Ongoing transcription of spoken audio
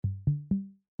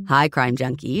Hi, Crime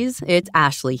Junkies. It's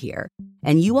Ashley here.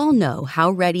 And you all know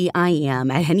how ready I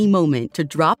am at any moment to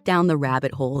drop down the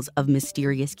rabbit holes of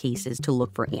mysterious cases to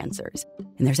look for answers.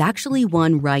 And there's actually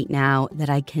one right now that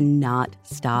I cannot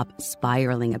stop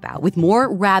spiraling about, with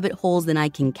more rabbit holes than I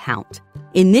can count.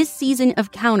 In this season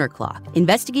of Counterclock,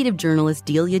 investigative journalist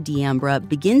Delia D'Ambra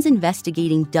begins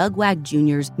investigating Doug Wag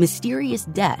Jr.'s mysterious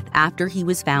death after he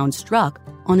was found struck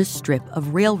on a strip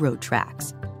of railroad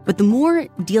tracks. But the more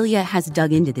Delia has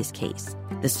dug into this case,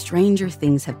 the stranger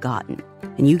things have gotten.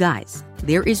 And you guys,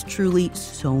 there is truly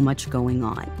so much going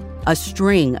on. A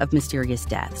string of mysterious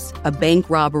deaths, a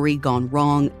bank robbery gone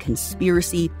wrong,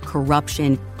 conspiracy,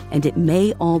 corruption, and it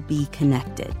may all be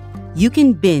connected. You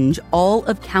can binge all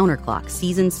of Counterclock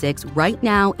Season 6 right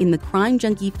now in the Crime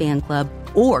Junkie fan club,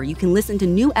 or you can listen to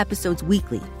new episodes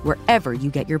weekly wherever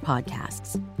you get your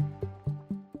podcasts.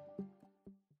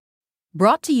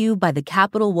 Brought to you by the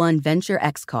Capital One Venture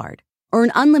X card.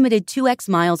 Earn unlimited 2x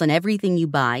miles on everything you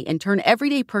buy and turn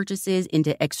everyday purchases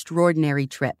into extraordinary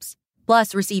trips.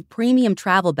 Plus, receive premium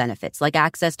travel benefits like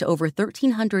access to over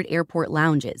 1,300 airport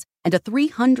lounges and a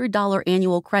 $300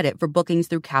 annual credit for bookings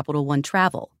through Capital One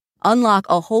Travel. Unlock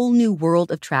a whole new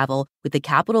world of travel with the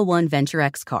Capital One Venture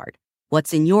X card.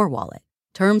 What's in your wallet?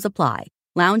 Terms apply.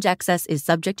 Lounge access is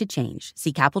subject to change.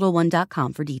 See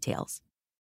CapitalOne.com for details.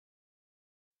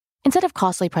 Instead of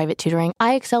costly private tutoring,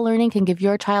 IXL Learning can give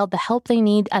your child the help they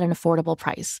need at an affordable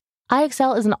price.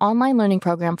 IXL is an online learning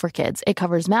program for kids. It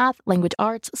covers math, language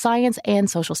arts, science, and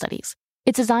social studies.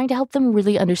 It's designed to help them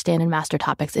really understand and master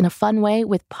topics in a fun way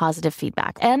with positive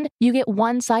feedback. And you get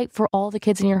one site for all the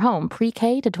kids in your home,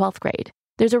 pre-K to 12th grade.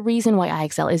 There's a reason why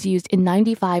IXL is used in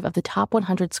 95 of the top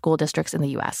 100 school districts in the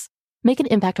U.S. Make an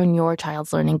impact on your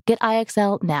child's learning. Get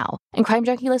IXL now. And Crime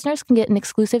Junkie listeners can get an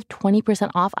exclusive 20%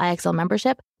 off IXL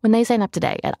membership when they sign up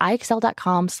today at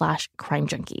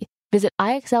IXL.com/CrimeJunkie. Visit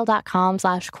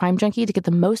IXL.com/CrimeJunkie to get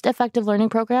the most effective learning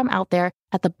program out there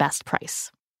at the best price.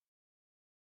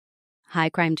 Hi,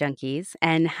 Crime Junkies,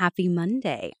 and happy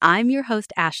Monday. I'm your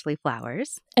host, Ashley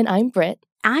Flowers. And I'm Britt.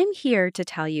 I'm here to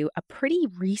tell you a pretty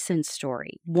recent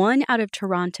story, one out of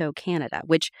Toronto, Canada,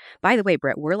 which, by the way,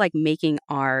 Britt, we're like making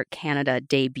our Canada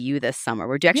debut this summer.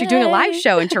 We're actually doing a live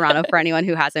show in Toronto for anyone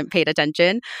who hasn't paid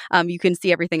attention. You can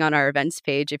see everything on our events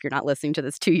page if you're not listening to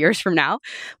this 2 years from now.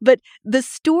 But the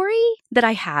story that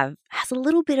I have has a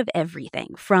little bit of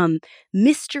everything from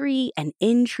mystery and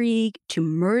intrigue to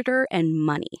murder and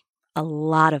money. A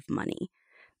lot of money.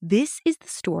 This is the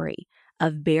story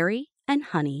of Barry and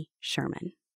Honey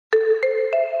Sherman.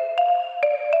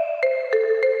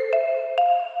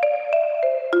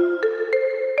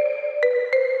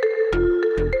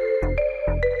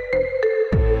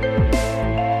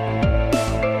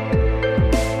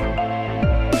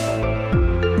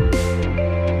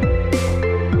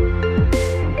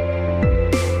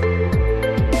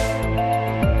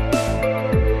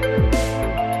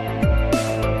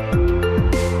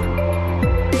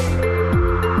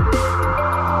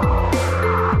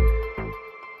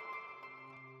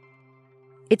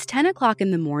 It's 10 o'clock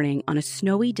in the morning on a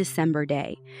snowy December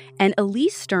day, and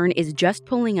Elise Stern is just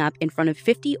pulling up in front of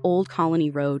 50 Old Colony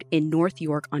Road in North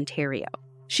York, Ontario.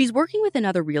 She's working with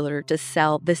another realtor to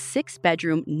sell the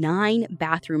 6-bedroom,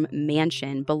 9-bathroom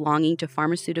mansion belonging to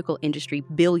pharmaceutical industry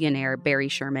billionaire Barry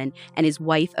Sherman and his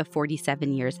wife of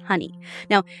 47 years, Honey.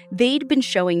 Now, they'd been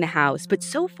showing the house, but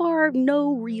so far,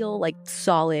 no real,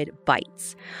 solid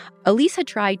bites. Elise had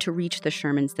tried to reach the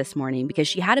Shermans this morning because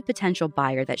she had a potential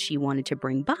buyer that she wanted to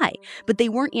bring by, but they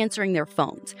weren't answering their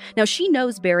phones. Now, she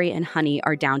knows Barry and Honey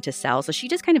are down to sell, so she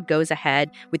just kind of goes ahead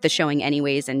with the showing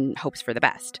anyways and hopes for the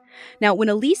best. Now, when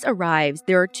Elise arrives,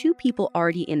 there are 2 people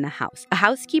already in the house, a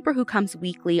housekeeper who comes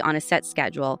weekly on a set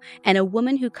schedule and a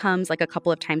woman who comes a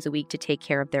couple of times a week to take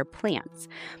care of their plants.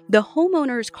 The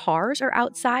homeowners' cars are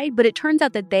outside, but it turns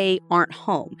out that they aren't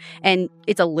home. And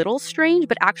it's a little strange,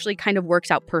 but actually kind of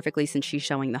works out perfectly since she's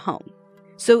showing the home.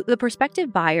 So the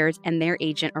prospective buyers and their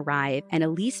agent arrive, and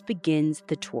Elise begins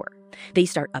the tour. They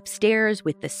start upstairs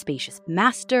with the spacious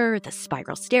master, the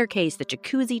spiral staircase, the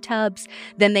jacuzzi tubs.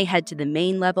 Then they head to the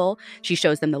main level. She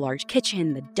shows them the large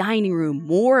kitchen, the dining room,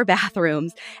 more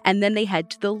bathrooms. And then they head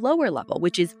to the lower level,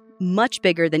 which is much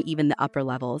bigger than even the upper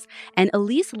levels. And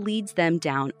Elise leads them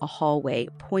down a hallway,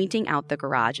 pointing out the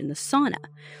garage and the sauna.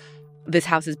 This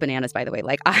house is bananas, by the way.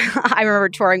 Like, I remember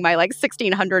touring my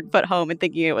 1,600-foot home and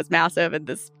thinking it was massive, and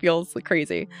this feels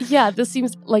crazy. Yeah, this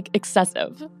seems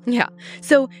excessive. Yeah.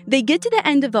 So they get to the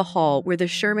end of the hall where the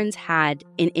Shermans had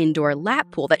an indoor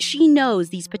lap pool that she knows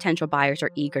these potential buyers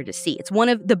are eager to see. It's one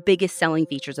of the biggest selling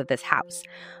features of this house.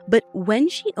 But when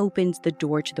she opens the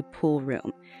door to the pool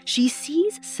room, she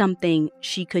sees something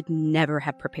she could never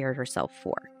have prepared herself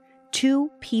for. 2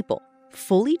 people,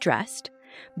 fully dressed,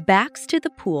 backs to the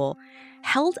pool,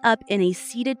 held up in a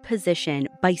seated position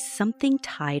by something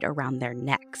tied around their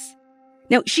necks.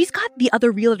 Now, she's got the other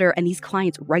realtor and these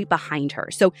clients right behind her.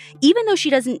 So even though she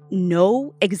doesn't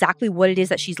know exactly what it is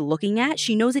that she's looking at,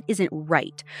 she knows it isn't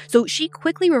right. So she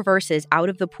quickly reverses out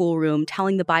of the pool room,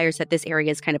 telling the buyers that this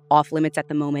area is kind of off limits at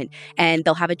the moment, and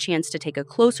they'll have a chance to take a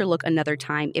closer look another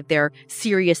time if they're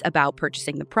serious about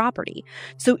purchasing the property.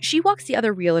 So she walks the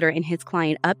other realtor and his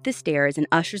client up the stairs and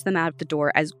ushers them out the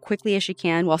door as quickly as she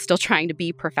can while still trying to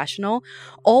be professional.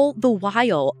 All the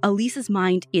while, Elise's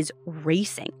mind is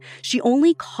racing. She only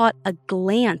caught a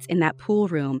glance in that pool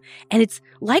room, and it's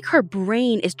like her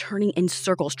brain is turning in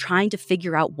circles trying to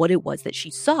figure out what it was that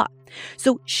she saw.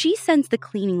 So she sends the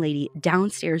cleaning lady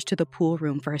downstairs to the pool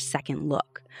room for a second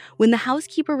look. When the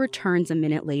housekeeper returns a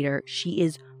minute later, she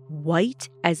is white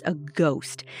as a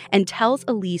ghost and tells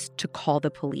Elise to call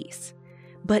the police.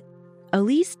 But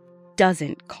Elise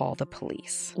doesn't call the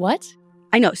police. What?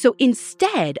 I know. So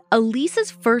instead,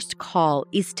 Elise's first call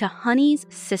is to Honey's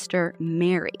sister,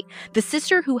 Mary, the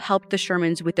sister who helped the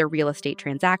Shermans with their real estate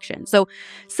transaction. So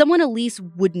someone Elise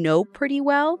would know pretty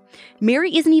well.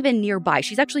 Mary isn't even nearby.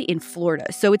 She's actually in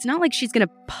Florida. So it's not like she's going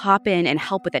to pop in and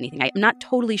help with anything. I'm not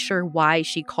totally sure why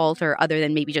she called her other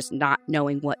than maybe just not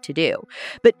knowing what to do.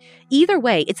 But either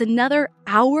way, it's another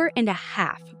hour and a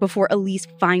half before Elise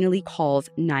finally calls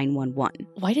 911.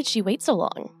 Why did she wait so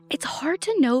long? It's hard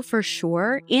to know for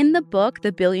sure. In the book,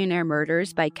 The Billionaire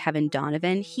Murders by Kevin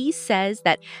Donovan, he says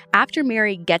that after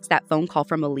Mary gets that phone call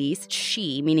from Elise,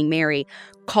 she, meaning Mary,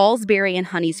 calls Barry and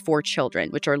Honey's 4 children,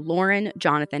 which are Lauren,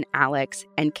 Jonathan, Alex,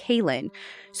 and Kaylin.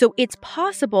 So it's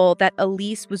possible that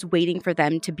Elise was waiting for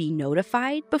them to be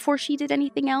notified before she did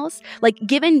anything else.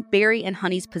 Given Barry and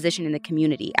Honey's position in the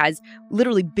community as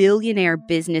literally billionaire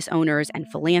business owners and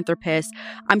philanthropists,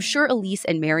 I'm sure Elise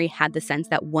and Mary had the sense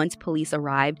that once police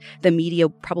arrived, the media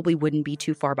probably wouldn't be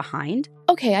too far behind.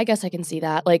 Okay, I guess I can see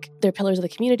that. They're pillars of the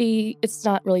community. It's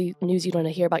not really news you'd want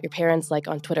to hear about your parents,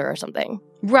 on Twitter or something.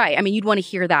 Right. I mean, you'd want to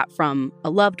hear that from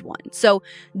a loved one. So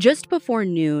just before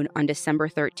noon on December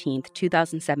 13th,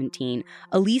 2017,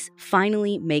 Elise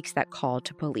finally makes that call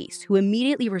to police, who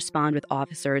immediately respond with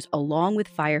officers along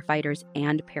with firefighters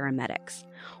and paramedics.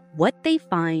 What they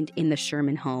find in the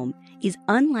Sherman home is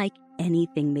unlike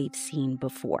anything they've seen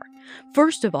before.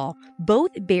 First of all, both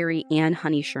Barry and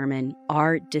Honey Sherman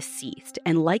are deceased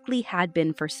and likely had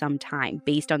been for some time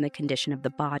based on the condition of the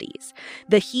bodies.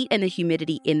 The heat and the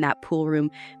humidity in that pool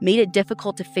room made it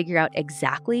difficult to figure out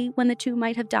exactly when the 2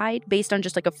 might have died based on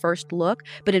just a first look,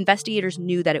 but investigators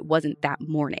knew that it wasn't that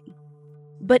morning.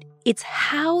 But it's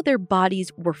how their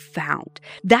bodies were found.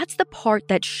 That's the part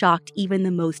that shocked even the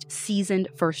most seasoned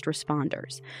first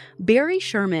responders. Barry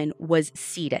Sherman was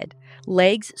seated,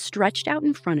 legs stretched out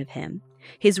in front of him,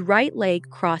 his right leg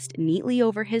crossed neatly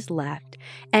over his left,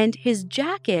 and his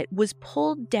jacket was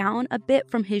pulled down a bit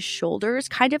from his shoulders,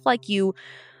 kind of like you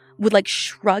would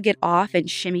shrug it off and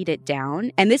shimmied it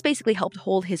down. And this basically helped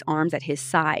hold his arms at his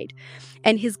side.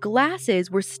 And his glasses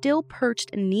were still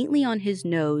perched neatly on his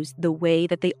nose the way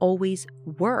that they always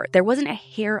were. There wasn't a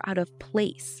hair out of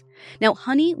place. Now,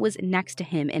 Honey was next to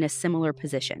him in a similar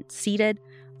position, seated,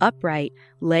 upright,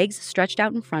 legs stretched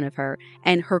out in front of her,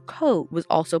 and her coat was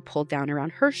also pulled down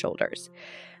around her shoulders.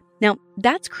 Now,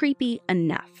 that's creepy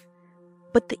enough.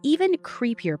 But the even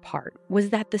creepier part was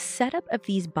that the setup of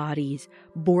these bodies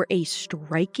bore a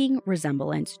striking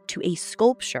resemblance to a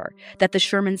sculpture that the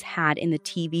Shermans had in the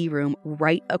TV room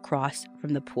right across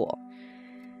from the pool.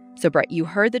 So, Brett, you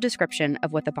heard the description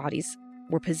of what the bodies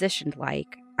were positioned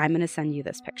like. I'm going to send you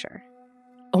this picture.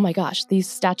 Oh my gosh, these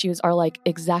statues are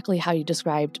exactly how you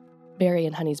described Barry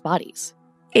and Honey's bodies.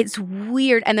 It's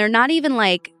weird, and they're not even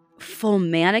full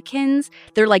mannequins.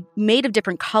 They're made of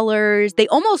different colors. They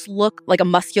almost look like a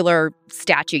muscular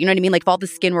statue. You know what I mean? If all the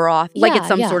skin were off, it's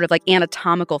some sort of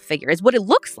anatomical figure is what it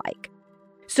looks like.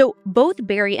 So both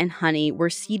Barry and Honey were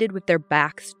seated with their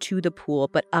backs to the pool,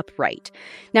 but upright.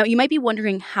 Now, you might be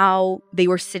wondering how they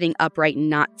were sitting upright and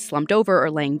not slumped over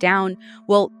or laying down.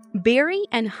 Well, Barry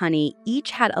and Honey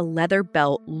each had a leather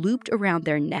belt looped around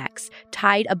their necks,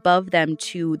 tied above them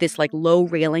to this low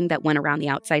railing that went around the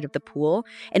outside of the pool,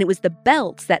 and it was the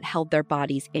belts that held their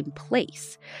bodies in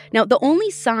place. Now, the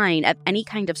only sign of any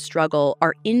kind of struggle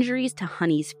are injuries to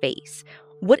Honey's face.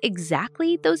 What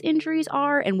exactly those injuries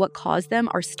are and what caused them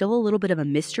are still a little bit of a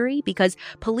mystery because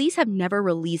police have never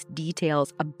released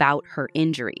details about her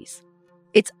injuries.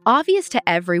 It's obvious to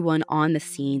everyone on the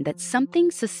scene that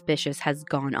something suspicious has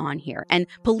gone on here, and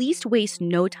police waste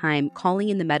no time calling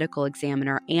in the medical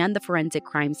examiner and the forensic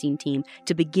crime scene team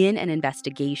to begin an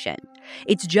investigation.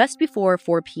 It's just before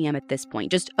 4 p.m. at this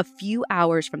point, just a few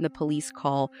hours from the police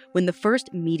call, when the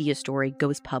first media story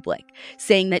goes public,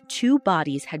 saying that 2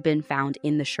 bodies had been found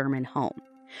in the Sherman home.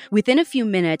 Within a few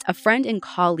minutes, a friend and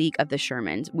colleague of the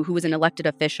Shermans, who was an elected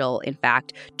official, in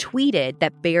fact, tweeted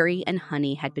that Barry and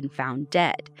Honey had been found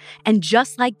dead. And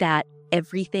just like that,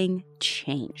 everything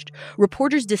changed.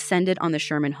 Reporters descended on the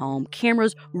Sherman home.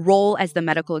 Cameras roll as the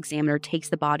medical examiner takes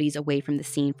the bodies away from the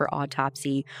scene for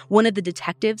autopsy. One of the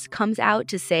detectives comes out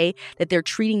to say that they're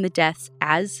treating the deaths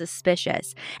as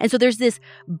suspicious. And so there's this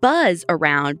buzz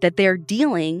around that they're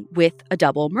dealing with a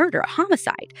double murder, a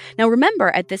homicide. Now remember,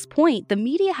 at this point, the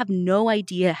media have no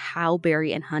idea how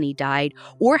Barry and Honey died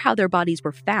or how their bodies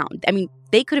were found. I mean,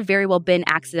 they could have very well been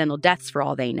accidental deaths for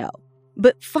all they know.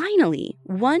 But finally,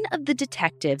 one of the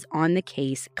detectives on the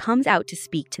case comes out to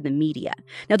speak to the media.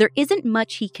 Now, there isn't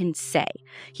much he can say.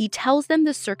 He tells them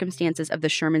the circumstances of the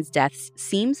Sherman's deaths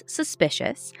seems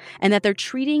suspicious and that they're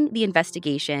treating the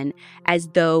investigation as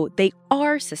though they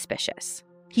are suspicious.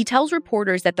 He tells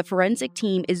reporters that the forensic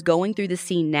team is going through the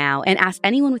scene now and asks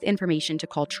anyone with information to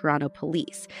call Toronto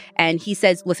police. And he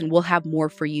says, listen, we'll have more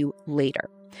for you later.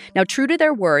 Now, true to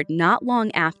their word, not long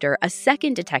after, a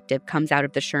second detective comes out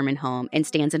of the Sherman home and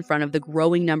stands in front of the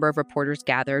growing number of reporters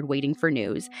gathered waiting for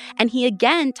news. And he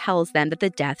again tells them that the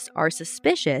deaths are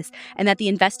suspicious and that the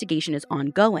investigation is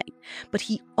ongoing. But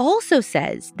he also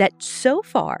says that so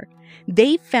far,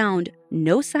 they've found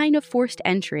no sign of forced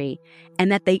entry and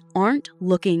that they aren't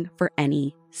looking for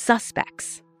any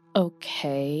suspects.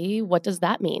 Okay, what does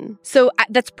that mean? So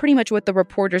that's pretty much what the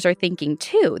reporters are thinking,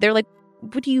 too. They're like,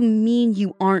 what do you mean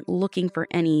you aren't looking for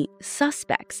any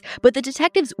suspects? But the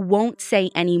detectives won't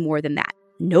say any more than that.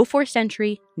 No forced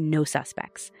entry, no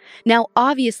suspects. Now,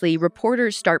 obviously,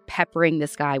 reporters start peppering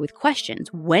this guy with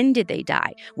questions. When did they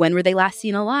die? When were they last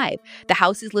seen alive? The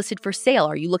house is listed for sale.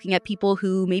 Are you looking at people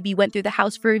who maybe went through the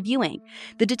house for a viewing?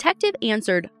 The detective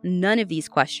answered none of these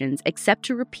questions except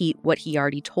to repeat what he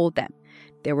already told them.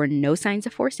 There were no signs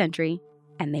of forced entry,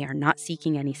 and they are not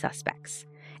seeking any suspects.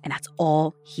 And that's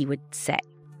all he would say.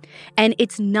 And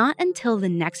it's not until the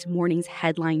next morning's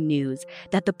headline news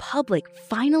that the public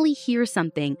finally hears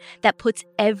something that puts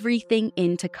everything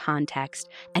into context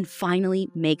and finally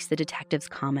makes the detective's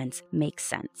comments make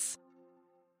sense.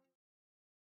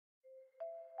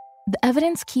 The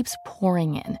evidence keeps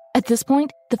pouring in. At this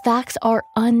point, the facts are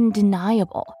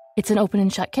undeniable. It's an open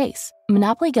and shut case.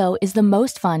 Monopoly Go is the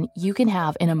most fun you can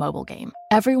have in a mobile game.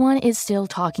 Everyone is still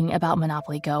talking about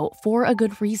Monopoly Go for a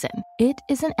good reason. It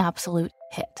is an absolute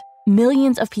hit.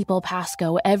 Millions of people pass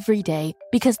Go every day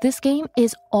because this game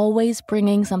is always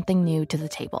bringing something new to the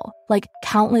table, like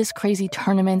countless crazy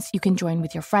tournaments you can join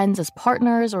with your friends as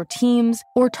partners or teams,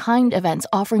 or timed events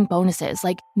offering bonuses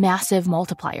like massive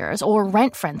multipliers or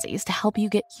rent frenzies to help you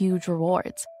get huge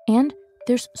rewards. And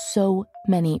there's so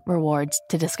many rewards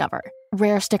to discover.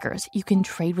 Rare stickers you can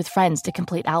trade with friends to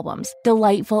complete albums,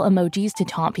 delightful emojis to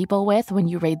taunt people with when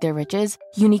you raid their riches,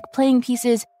 unique playing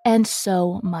pieces, and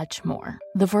so much more.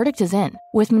 The verdict is in.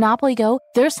 With Monopoly Go,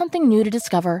 there's something new to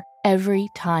discover every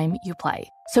time you play.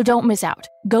 So don't miss out.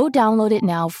 Go download it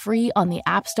now free on the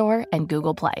App Store and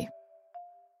Google Play.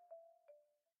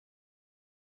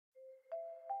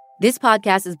 This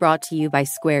podcast is brought to you by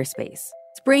Squarespace.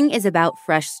 Spring is about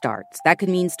fresh starts. That could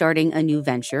mean starting a new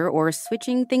venture or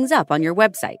switching things up on your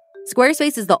website.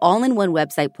 Squarespace is the all-in-one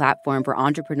website platform for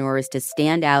entrepreneurs to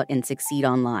stand out and succeed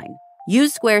online.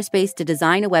 Use Squarespace to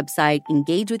design a website,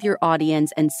 engage with your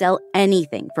audience, and sell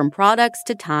anything from products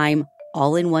to time,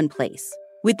 all in one place.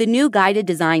 With the new guided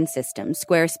design system,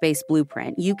 Squarespace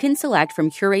Blueprint, you can select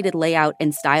from curated layout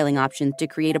and styling options to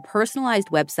create a personalized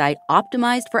website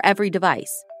optimized for every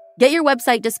device. Get your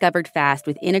website discovered fast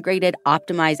with integrated,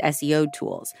 optimized SEO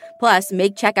tools. Plus,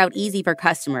 make checkout easy for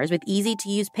customers with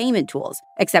easy-to-use payment tools.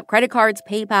 Accept credit cards,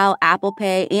 PayPal, Apple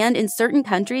Pay, and in certain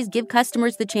countries, give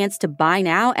customers the chance to buy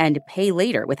now and pay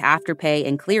later with Afterpay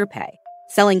and ClearPay.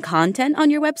 Selling content on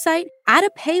your website? Add a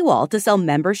paywall to sell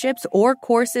memberships or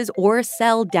courses or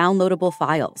sell downloadable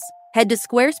files. Head to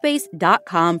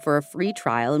squarespace.com for a free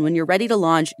trial, and when you're ready to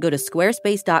launch, go to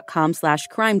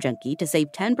squarespace.com/crimejunkie to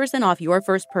save 10% off your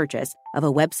first purchase of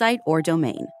a website or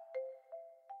domain.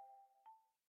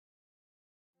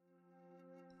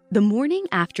 The morning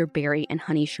after Barry and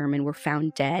Honey Sherman were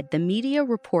found dead, the media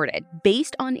reported,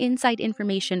 based on inside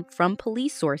information from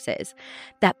police sources,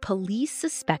 that police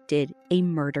suspected a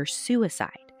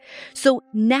murder-suicide. So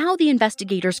now the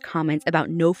investigators' comments about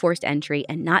no forced entry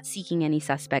and not seeking any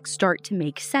suspects start to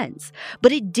make sense.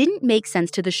 But it didn't make sense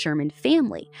to the Sherman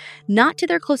family, not to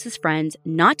their closest friends,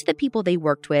 not to the people they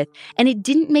worked with, and it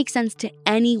didn't make sense to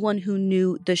anyone who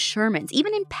knew the Shermans,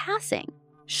 even in passing.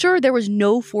 Sure, there was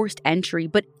no forced entry,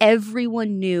 but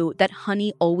everyone knew that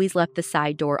Honey always left the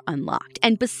side door unlocked.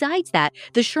 And besides that,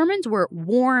 the Shermans were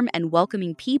warm and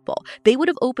welcoming people. They would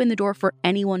have opened the door for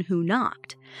anyone who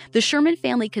knocked. The Sherman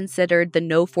family considered the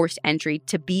no forced entry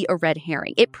to be a red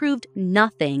herring. It proved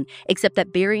nothing except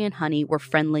that Barry and Honey were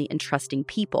friendly and trusting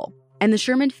people. And the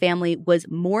Sherman family was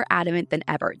more adamant than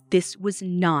ever. This was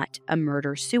not a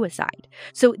murder-suicide.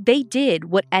 So they did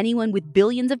what anyone with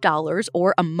billions of dollars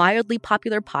or a mildly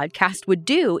popular podcast would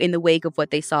do in the wake of what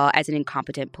they saw as an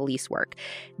incompetent police work.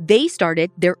 They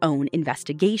started their own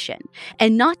investigation.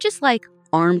 And not just like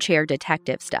armchair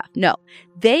detective stuff. No,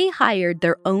 they hired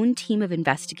their own team of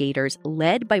investigators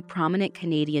led by prominent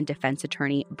Canadian defense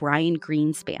attorney Brian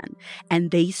Greenspan,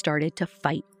 and they started to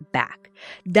fight back.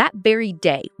 That very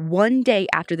day, one day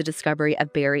after the discovery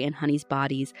of Barry and Honey's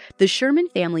bodies, the Sherman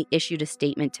family issued a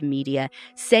statement to media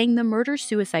saying the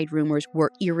murder-suicide rumors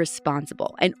were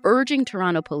irresponsible and urging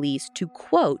Toronto police to,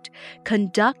 quote,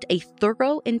 conduct a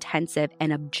thorough, intensive,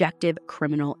 and objective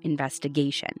criminal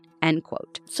investigation, end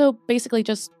quote. So basically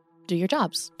just do your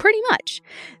jobs. Pretty much.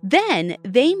 Then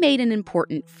they made an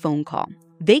important phone call.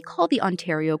 They called the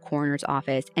Ontario Coroner's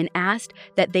Office and asked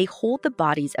that they hold the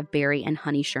bodies of Barry and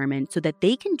Honey Sherman so that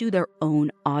they can do their own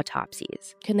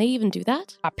autopsies. Can they even do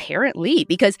that? Apparently,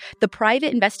 because the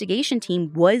private investigation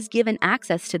team was given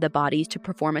access to the bodies to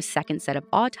perform a second set of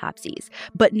autopsies,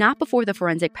 but not before the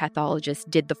forensic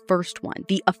pathologist did the first one,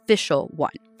 the official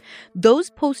one.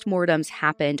 Those postmortems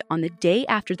happened on the day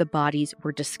after the bodies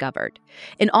were discovered.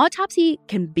 An autopsy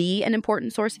can be an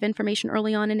important source of information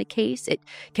early on in a case. It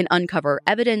can uncover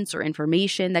evidence or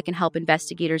information that can help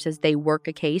investigators as they work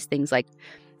a case, things like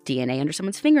DNA under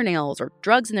someone's fingernails or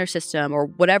drugs in their system or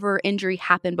whatever injury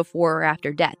happened before or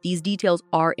after death. These details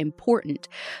are important.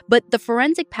 But the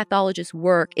forensic pathologist's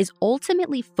work is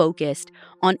ultimately focused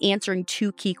on answering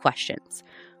two key questions.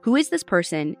 Who is this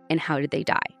person and how did they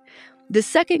die? The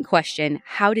second question,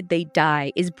 how did they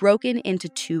die, is broken into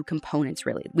two components,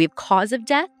 really. We have cause of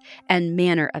death and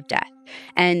manner of death.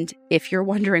 And if you're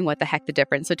wondering what the heck the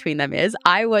difference between them is,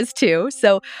 I was too.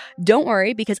 So don't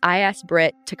worry, because I asked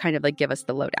Britt to kind of give us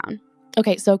the lowdown.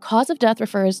 Okay, so cause of death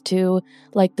refers to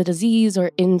the disease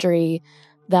or injury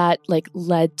that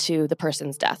led to the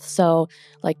person's death. So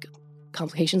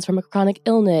complications from a chronic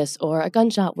illness or a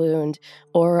gunshot wound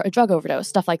or a drug overdose,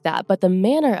 stuff like that. But the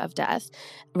manner of death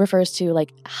refers to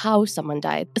how someone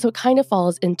died. So it kind of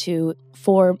falls into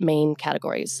four main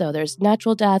categories. So there's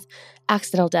natural death,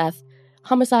 accidental death,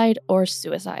 homicide, or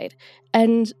suicide.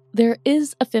 And there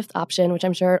is a fifth option, which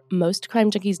I'm sure most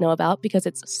crime junkies know about because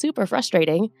it's super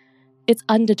frustrating. It's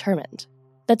undetermined.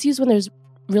 That's used when there's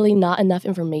really not enough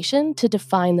information to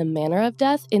define the manner of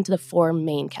death into the four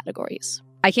main categories.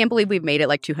 I can't believe we've made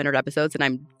it 200 episodes and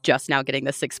I'm just now getting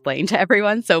this explained to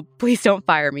everyone, so please don't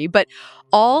fire me. But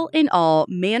all in all,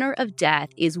 manner of death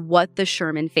is what the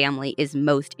Sherman family is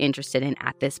most interested in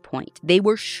at this point. They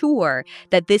were sure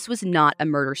that this was not a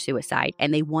murder-suicide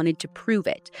and they wanted to prove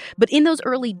it. But in those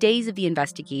early days of the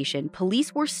investigation,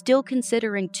 police were still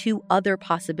considering two other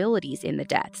possibilities in the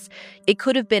deaths. It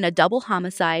could have been a double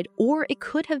homicide or it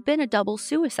could have been a double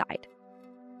suicide.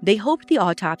 They hoped the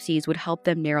autopsies would help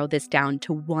them narrow this down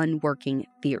to one working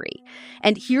theory.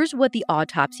 And here's what the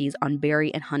autopsies on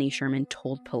Barry and Honey Sherman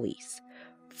told police.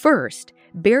 First,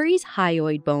 Barry's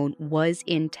hyoid bone was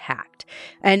intact.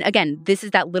 And again, this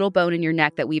is that little bone in your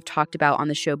neck that we've talked about on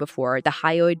the show before. The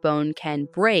hyoid bone can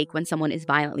break when someone is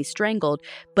violently strangled,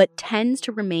 but tends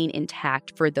to remain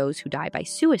intact for those who die by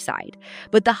suicide.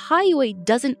 But the hyoid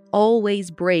doesn't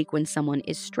always break when someone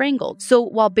is strangled. So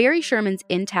while Barry Sherman's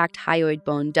intact hyoid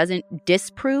bone doesn't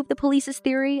disprove the police's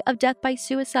theory of death by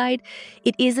suicide,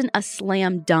 it isn't a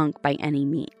slam dunk by any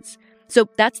means. So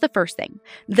that's the first thing.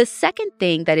 The second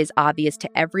thing that is obvious to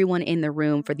everyone in the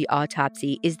room for the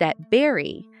autopsy is that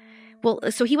Barry, Well,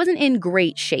 so he wasn't in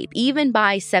great shape, even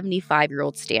by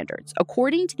 75-year-old standards.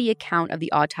 According to the account of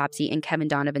the autopsy in Kevin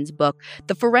Donovan's book,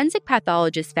 the forensic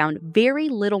pathologist found very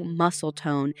little muscle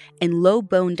tone and low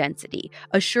bone density,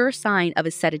 a sure sign of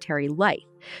a sedentary life.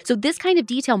 So this kind of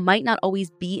detail might not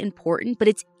always be important, but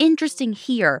it's interesting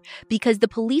here because the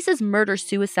police's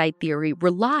murder-suicide theory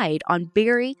relied on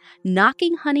Barry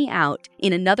knocking Honey out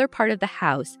in another part of the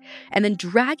house and then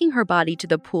dragging her body to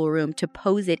the pool room to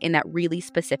pose it in that really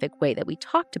specific way that we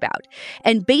talked about.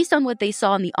 And based on what they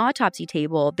saw on the autopsy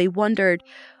table, they wondered,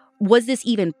 was this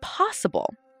even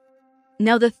possible?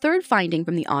 Now, the third finding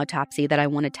from the autopsy that I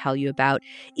want to tell you about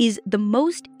is the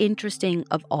most interesting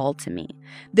of all to me.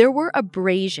 There were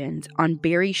abrasions on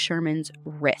Barry Sherman's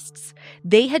wrists.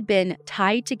 They had been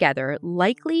tied together,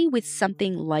 likely with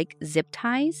something like zip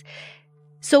ties.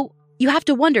 So you have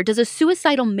to wonder, does a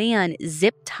suicidal man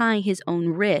zip tie his own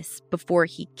wrists before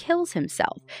he kills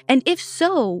himself? And if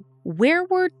so, where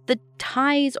were the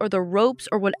ties or the ropes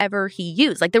or whatever he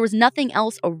used? Like, there was nothing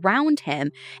else around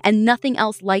him and nothing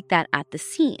else like that at the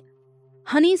scene.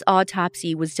 Honey's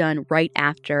autopsy was done right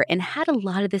after and had a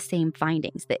lot of the same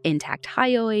findings, the intact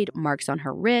hyoid, marks on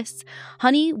her wrists.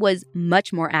 Honey was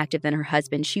much more active than her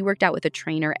husband. She worked out with a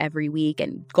trainer every week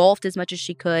and golfed as much as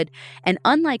she could. And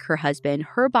unlike her husband,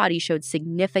 her body showed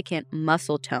significant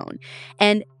muscle tone.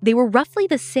 And they were roughly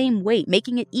the same weight,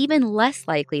 making it even less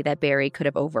likely that Barry could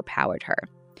have overpowered her.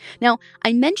 Now,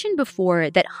 I mentioned before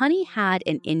that Honey had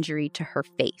an injury to her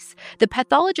face. The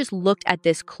pathologist looked at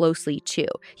this closely too.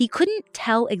 He couldn't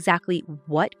tell exactly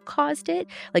what caused it.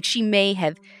 Like, she may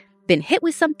have been hit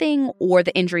with something, or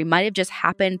the injury might have just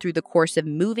happened through the course of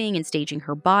moving and staging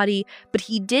her body, but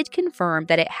he did confirm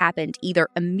that it happened either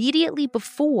immediately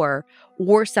before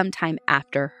or sometime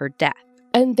after her death.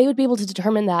 And they would be able to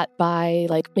determine that by,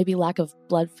 maybe lack of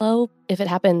blood flow if it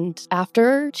happened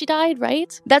after she died,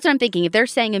 right? That's what I'm thinking. If they're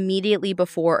saying immediately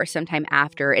before or sometime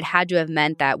after, it had to have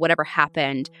meant that whatever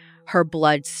happened, her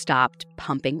blood stopped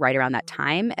pumping right around that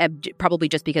time, probably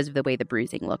just because of the way the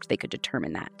bruising looked. They could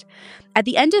determine that. At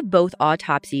the end of both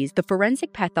autopsies, the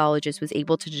forensic pathologist was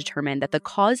able to determine that the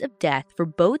cause of death for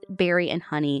both Barry and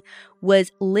Honey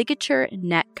was ligature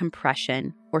neck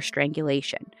compression or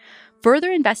strangulation.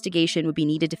 Further investigation would be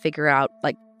needed to figure out,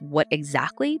 what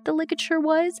exactly the ligature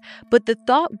was, but the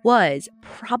thought was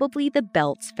probably the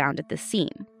belts found at the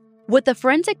scene. What the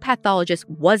forensic pathologist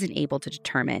wasn't able to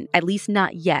determine, at least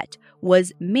not yet,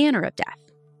 was manner of death.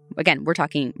 Again, we're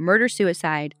talking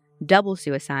murder-suicide, double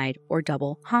suicide, or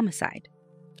double homicide.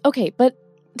 Okay, but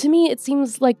to me, it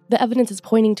seems like the evidence is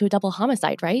pointing to a double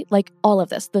homicide, right? Like all of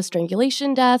this, the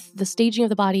strangulation death, the staging of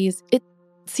the bodies, it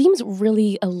seems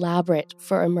really elaborate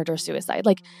for a murder-suicide.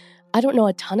 I don't know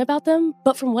a ton about them,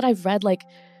 but from what I've read,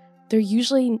 they're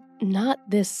usually not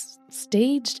this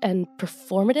staged and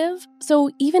performative. So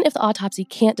even if the autopsy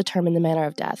can't determine the manner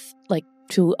of death,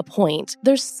 to a point,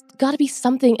 there's got to be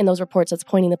something in those reports that's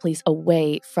pointing the police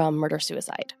away from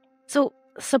murder-suicide. So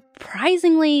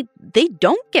surprisingly, they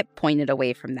don't get pointed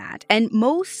away from that. And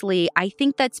mostly, I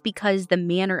think that's because the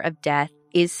manner of death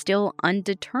is still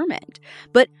undetermined.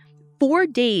 But 4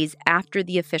 days after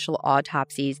the official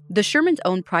autopsies, the Sherman's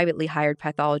own privately hired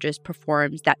pathologist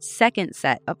performs that second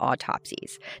set of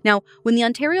autopsies. Now, when the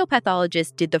Ontario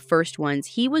pathologist did the first ones,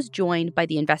 he was joined by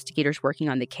the investigators working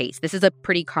on the case. This is a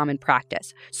pretty common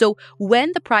practice. So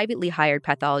when the privately hired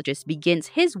pathologist begins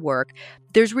his work,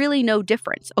 there's really no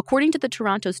difference. According to the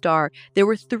Toronto Star, there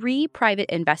were 3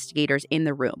 private investigators in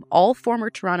the room, all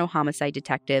former Toronto homicide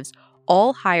detectives,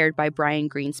 all hired by Brian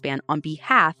Greenspan on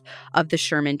behalf of the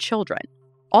Sherman children.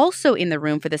 Also in the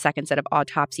room for the second set of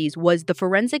autopsies was the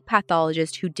forensic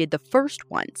pathologist who did the first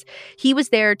ones. He was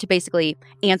there to basically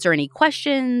answer any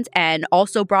questions and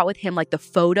also brought with him the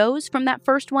photos from that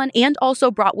first one, and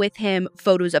also brought with him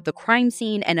photos of the crime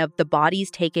scene and of the bodies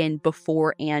taken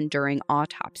before and during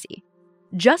autopsy.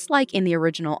 Just like in the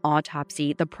original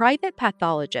autopsy, the private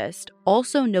pathologist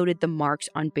also noted the marks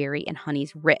on Barry and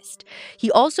Honey's wrist. He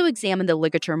also examined the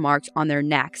ligature marks on their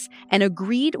necks and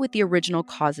agreed with the original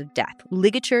cause of death,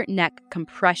 ligature neck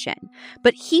compression.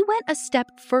 But he went a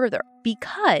step further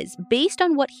because, based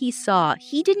on what he saw,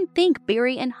 he didn't think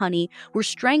Barry and Honey were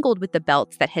strangled with the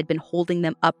belts that had been holding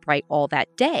them upright all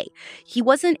that day. He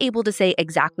wasn't able to say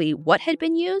exactly what had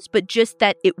been used, but just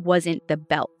that it wasn't the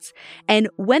belts. And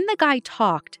when the guy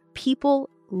talked, people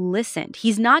listened.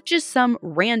 He's not just some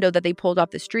rando that they pulled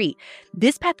off the street.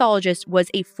 This pathologist was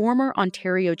a former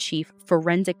Ontario chief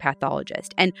forensic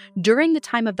pathologist, and during the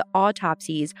time of the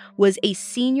autopsies was a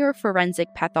senior forensic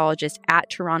pathologist at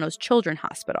Toronto's Children's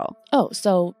Hospital. Oh,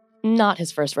 so not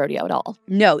his first rodeo at all.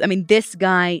 No, this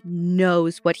guy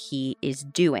knows what he is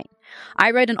doing.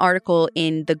 I read an article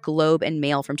in the Globe and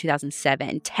Mail from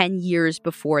 2007, 10 years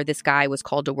before this guy was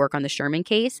called to work on the Sherman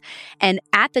case. And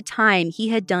at the time, he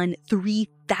had done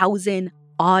 3,000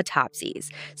 autopsies.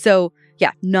 So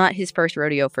yeah, not his first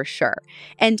rodeo for sure.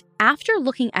 And after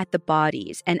looking at the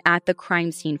bodies and at the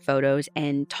crime scene photos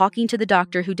and talking to the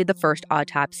doctor who did the first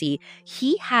autopsy,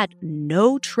 he had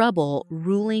no trouble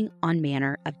ruling on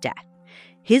manner of death.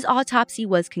 His autopsy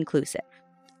was conclusive.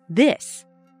 This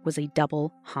was a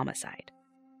double homicide.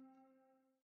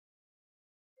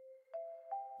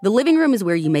 The living room is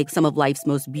where you make some of life's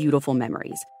most beautiful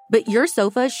memories, but your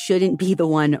sofa shouldn't be the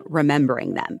one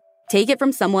remembering them. Take it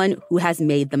from someone who has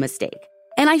made the mistake.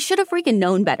 And I should have freaking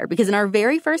known better, because in our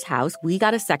very first house, we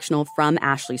got a sectional from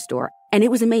Ashley's store, and it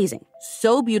was amazing.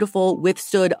 So beautiful,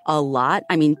 withstood a lot.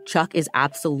 I mean, Chuck is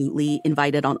absolutely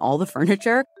invited on all the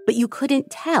furniture, but you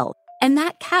couldn't tell. And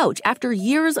that couch, after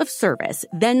years of service,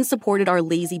 then supported our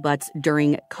lazy butts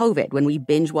during COVID when we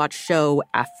binge-watched show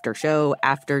after show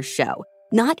after show.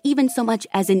 Not even so much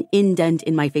as an indent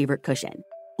in my favorite cushion.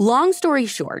 Long story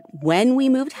short, when we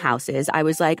moved houses, I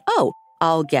was like, oh,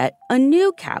 I'll get a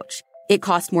new couch. It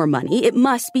costs more money. It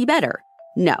must be better.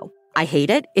 No, I hate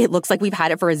it. It looks like we've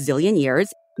had it for a zillion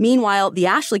years. Meanwhile, the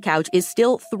Ashley couch is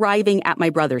still thriving at my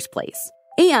brother's place.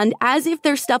 And as if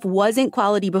their stuff wasn't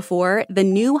quality before, the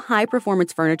new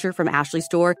high-performance furniture from Ashley's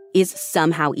store is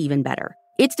somehow even better.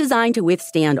 It's designed to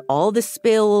withstand all the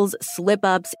spills,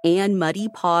 slip-ups, and muddy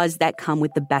paws that come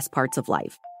with the best parts of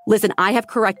life. Listen, I have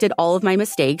corrected all of my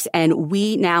mistakes, and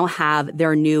we now have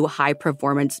their new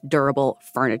high-performance durable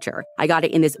furniture. I got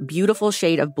it in this beautiful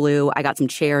shade of blue. I got some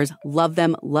chairs. Love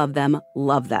them, love them,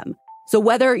 love them. So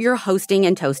whether you're hosting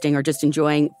and toasting or just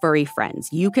enjoying furry friends,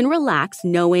 you can relax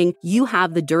knowing you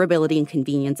have the durability and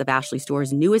convenience of Ashley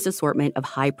Store's newest assortment of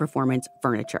high-performance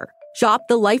furniture. Shop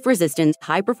the life-resistant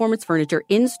high-performance furniture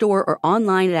in-store or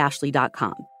online at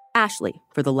ashley.com. Ashley,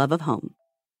 for the love of home.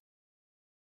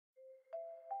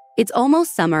 It's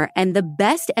almost summer, and the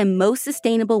best and most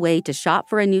sustainable way to shop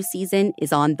for a new season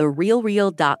is on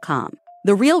TheRealReal.com.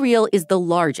 The Real Real is the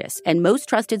largest and most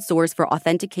trusted source for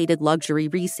authenticated luxury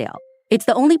resale. It's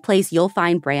the only place you'll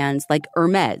find brands like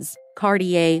Hermes,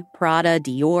 Cartier, Prada,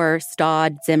 Dior,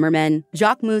 Staud, Zimmermann,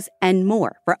 Jacquemus, and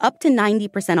more for up to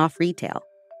 90% off retail.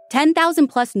 10,000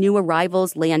 plus new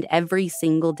arrivals land every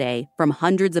single day from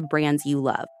hundreds of brands you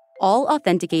love, all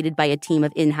authenticated by a team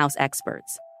of in-house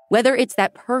experts. Whether it's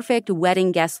that perfect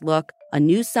wedding guest look, a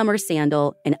new summer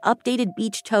sandal, an updated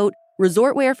beach tote,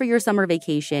 resort wear for your summer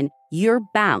vacation, you're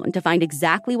bound to find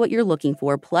exactly what you're looking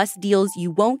for, plus deals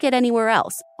you won't get anywhere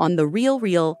else on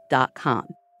TheRealReal.com.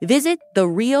 Visit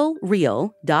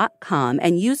TheRealReal.com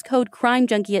and use code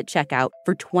CrimeJunkie at checkout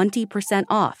for 20%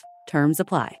 off. Terms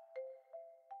apply.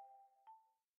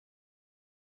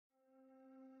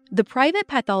 The private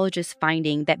pathologist's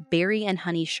finding that Barry and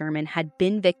Honey Sherman had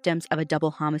been victims of a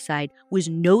double homicide was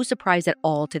no surprise at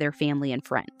all to their family and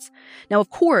friends. Now, of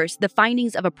course, the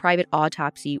findings of a private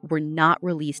autopsy were not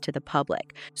released to the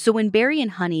public. So when Barry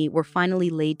and Honey were finally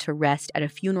laid to rest at a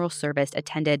funeral service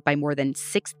attended by more than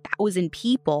 6,000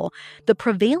 people, the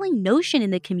prevailing notion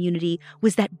in the community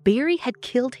was that Barry had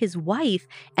killed his wife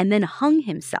and then hung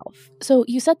himself. So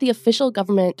you said the official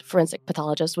government forensic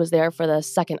pathologist was there for the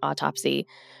second autopsy.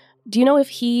 Do you know if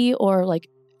he or,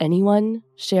 anyone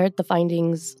shared the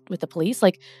findings with the police?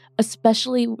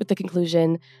 Especially with the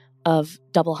conclusion of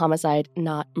double homicide,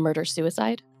 not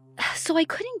murder-suicide? So I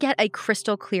couldn't get a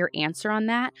crystal clear answer on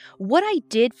that. What I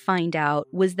did find out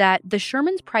was that the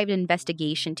Sherman's private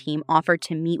investigation team offered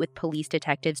to meet with police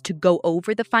detectives to go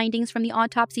over the findings from the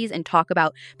autopsies and talk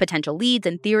about potential leads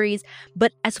and theories.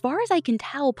 But as far as I can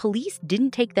tell, police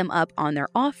didn't take them up on their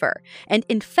offer. And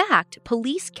in fact,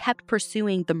 police kept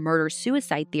pursuing the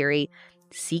murder-suicide theory,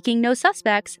 seeking no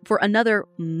suspects, for another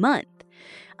month,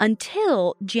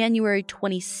 until January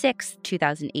 26,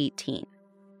 2018.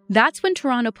 That's when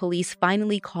Toronto police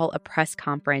finally call a press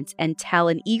conference and tell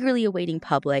an eagerly awaiting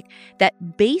public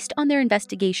that based on their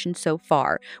investigation so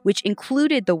far, which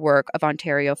included the work of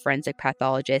Ontario forensic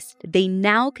pathologists, they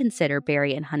now consider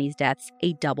Barry and Honey's deaths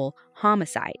a double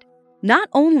homicide. Not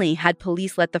only had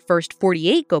police let the first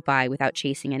 48 go by without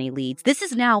chasing any leads, this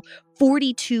is now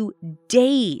 42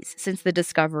 days since the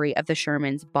discovery of the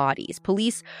Shermans' bodies.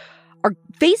 Police are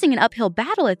facing an uphill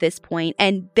battle at this point,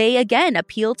 and they again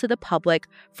appeal to the public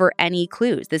for any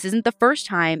clues. This isn't the first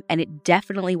time, and it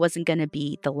definitely wasn't going to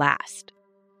be the last.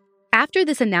 After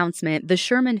this announcement, the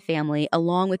Sherman family,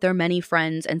 along with their many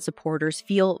friends and supporters,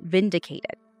 feel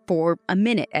vindicated, for a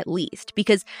minute at least,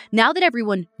 because now that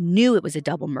everyone knew it was a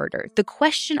double murder, the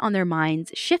question on their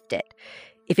minds shifted.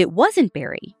 If it wasn't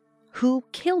Barry, who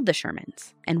killed the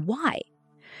Shermans, and why?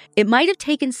 It might have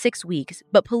taken 6 weeks,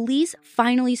 but police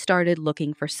finally started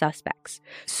looking for suspects.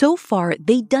 So far,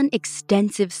 they'd done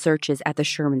extensive searches at the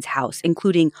Shermans' house,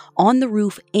 including on the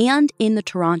roof and in the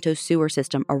Toronto sewer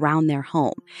system around their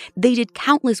home. They did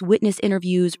countless witness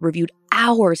interviews, reviewed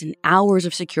hours and hours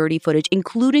of security footage,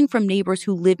 including from neighbors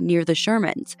who lived near the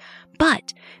Shermans.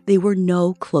 But they were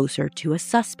no closer to a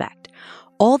suspect.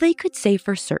 All they could say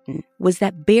for certain was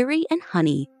that Barry and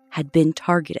Honey had been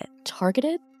targeted.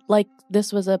 Targeted? Like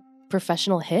this was a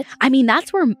professional hit? I mean,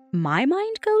 that's where my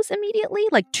mind goes immediately,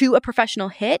 like to a professional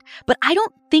hit. But I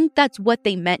don't think that's what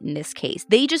they meant in this case.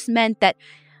 They just meant that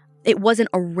it wasn't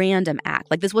a random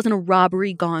act. Like this wasn't a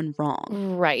robbery gone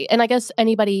wrong. Right. And I guess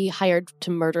anybody hired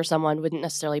to murder someone wouldn't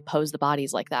necessarily pose the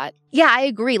bodies like that. Yeah, I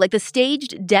agree. Like the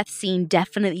staged death scene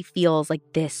definitely feels like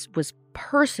this was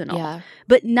personal. Yeah.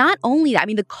 But not only that, I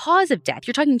mean, the cause of death,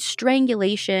 you're talking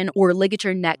strangulation or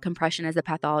ligature neck compression, as the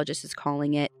pathologist is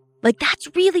calling it. Like that's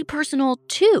really personal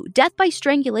too. Death by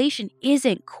strangulation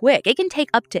isn't quick. It can take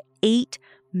up to 8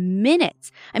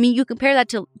 minutes. I mean, you compare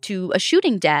that to a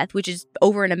shooting death, which is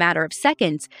over in a matter of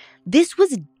seconds. This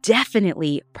was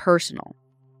definitely personal.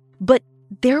 But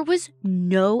there was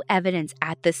no evidence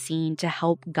at the scene to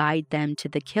help guide them to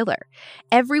the killer.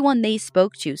 Everyone they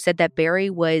spoke to said that Barry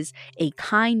was a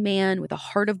kind man with a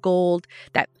heart of gold,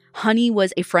 that Honey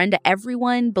was a friend to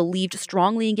everyone, believed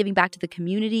strongly in giving back to the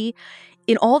community.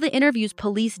 In all the interviews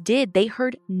police did, they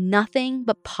heard nothing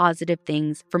but positive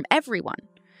things from everyone.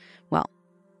 Well,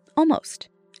 almost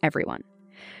everyone.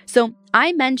 So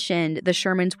I mentioned the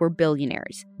Shermans were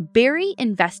billionaires. Barry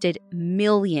invested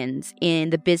millions in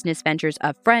the business ventures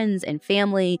of friends and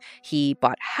family. He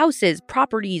bought houses,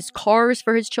 properties, cars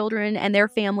for his children and their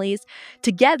families.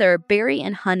 Together, Barry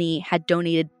and Honey had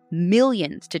donated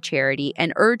millions to charity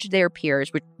and urged their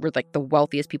peers, which were like the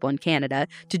wealthiest people in Canada,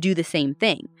 to do the same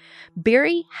thing.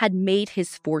 Barry had made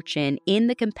his fortune in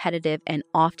the competitive and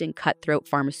often cutthroat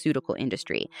pharmaceutical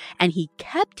industry, and he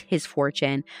kept his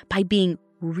fortune by being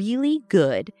really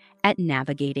good at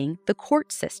navigating the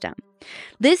court system.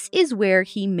 This is where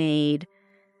he made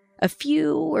a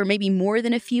few, or maybe more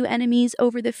than a few, enemies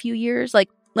over the few years. Like,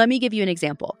 let me give you an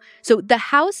example. So the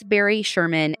house Barry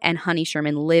Sherman and Honey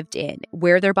Sherman lived in,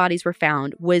 where their bodies were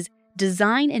found, was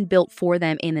designed and built for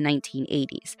them in the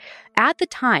 1980s. At the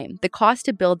time, the cost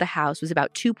to build the house was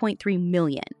about $2.3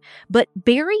 million, but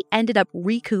Barry ended up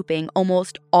recouping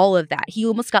almost all of that. He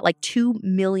almost got like $2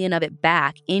 million of it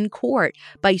back in court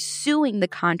by suing the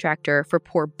contractor for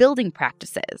poor building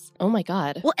practices. Oh my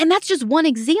God. Well, and that's just one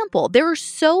example. There are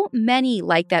so many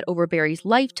like that over Barry's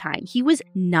lifetime. He was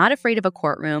not afraid of a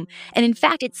courtroom, and in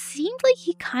fact, it seemed like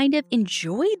he kind of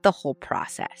enjoyed the whole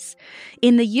process.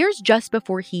 In the years just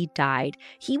before he died,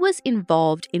 he was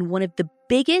involved in one of the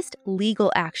biggest legal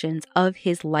actions of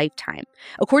his lifetime.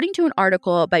 According to an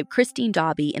article by Christine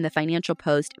Dobby in the Financial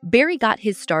Post, Barry got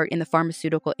his start in the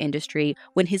pharmaceutical industry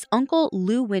when his uncle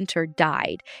Lou Winter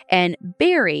died, and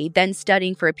Barry, then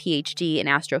studying for a PhD in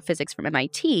astrophysics from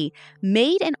MIT,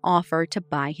 made an offer to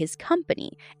buy his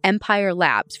company, Empire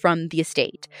Labs, from the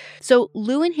estate. So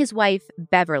Lou and his wife,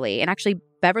 Beverly, and actually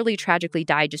Beverly tragically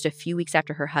died just a few weeks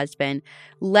after her husband,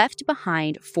 left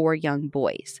behind 4 young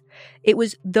boys. It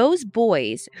was those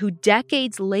boys who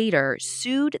decades later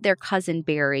sued their cousin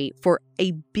Barry for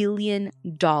 $1 billion,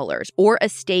 or a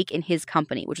stake in his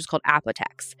company, which was called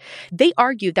Apotex. They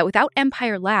argued that without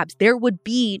Empire Labs, there would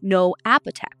be no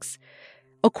Apotex.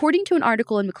 According to an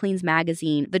article in Maclean's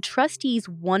magazine, the trustees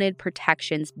wanted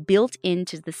protections built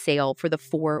into the sale for the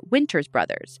 4 Winters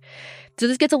brothers. So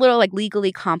this gets a little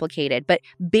legally complicated, but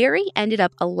Barry ended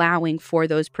up allowing for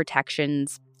those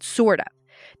protections, sort of.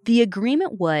 The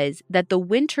agreement was that the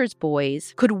Winters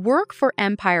boys could work for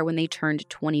Empire when they turned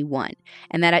 21,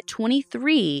 and that at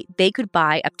 23, they could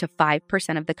buy up to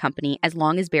 5% of the company as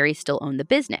long as Barry still owned the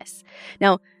business.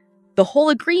 Now, the whole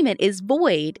agreement is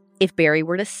void if Barry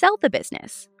were to sell the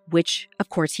business, which, of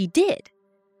course, he did.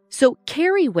 So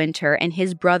Kerry Winter and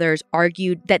his brothers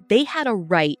argued that they had a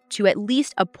right to at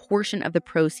least a portion of the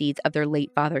proceeds of their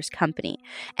late father's company,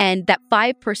 and that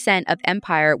 5% of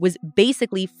Empire was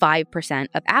basically 5%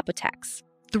 of Apotex.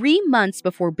 3 months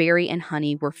before Barry and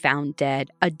Honey were found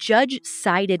dead, a judge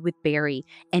sided with Barry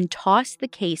and tossed the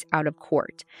case out of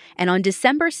court. And on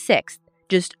December 6th,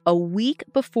 just a week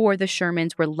before the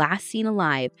Shermans were last seen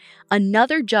alive,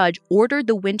 another judge ordered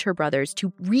the Winter brothers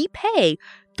to repay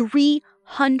 $3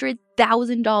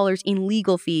 $100,000 in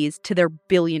legal fees to their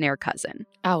billionaire cousin.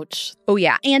 Ouch. Oh,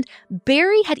 yeah. And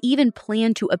Barry had even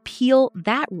planned to appeal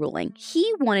that ruling.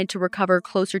 He wanted to recover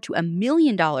closer to $1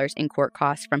 million in court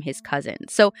costs from his cousin.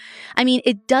 So, I mean,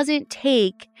 it doesn't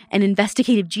take an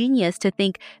investigative genius to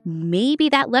think maybe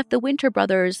that left the Winter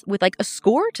brothers with like a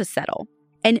score to settle.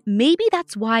 And maybe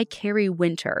that's why Kerry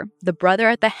Winter, the brother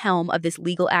at the helm of this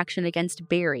legal action against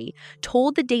Barry,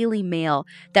 told the Daily Mail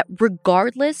that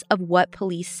regardless of what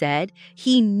police said,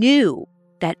 he knew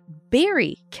that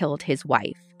Barry killed his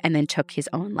wife and then took his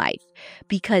own life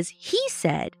because he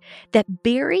said that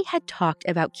Barry had talked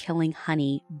about killing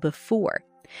Honey before.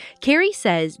 Kerry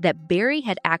says that Barry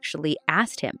had actually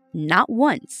asked him, not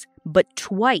once, but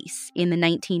twice in the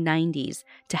 1990s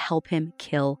to help him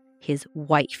kill his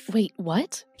wife. Wait,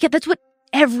 what? Yeah, that's what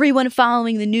everyone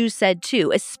following the news said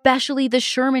too, especially the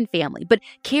Sherman family. But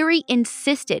Kerry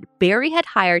insisted Barry had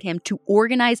hired him to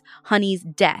organize Honey's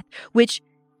death, which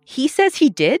he says he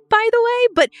did, by the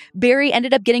way, but Barry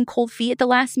ended up getting cold feet at the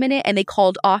last minute and they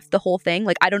called off the whole thing.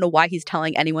 Like, I don't know why he's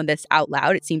telling anyone this out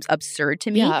loud. It seems absurd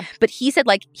to me. Yeah. But he said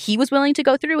like he was willing to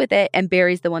go through with it and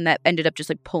Barry's the one that ended up just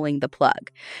like pulling the plug.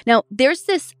 Now, there's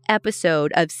this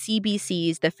episode of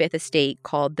CBC's The Fifth Estate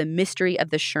called The Mystery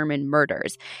of the Sherman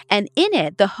Murders. And in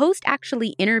it, the host actually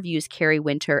interviews Kerry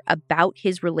Winter about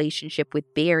his relationship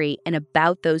with Barry and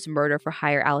about those murder for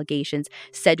hire allegations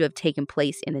said to have taken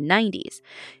place in the 90s.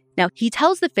 Now, he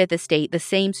tells the Fifth Estate the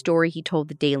same story he told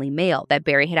the Daily Mail, that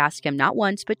Barry had asked him not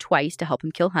once but twice to help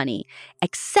him kill Honey,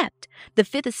 except the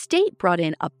Fifth Estate brought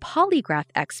in a polygraph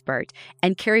expert,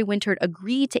 and Kerry Winter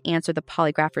agreed to answer the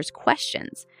polygrapher's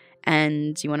questions.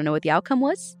 And you want to know what the outcome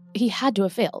was? He had to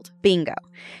have failed. Bingo.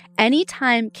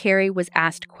 Anytime Kerry was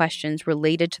asked questions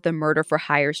related to the murder for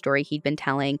hire story he'd been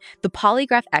telling, the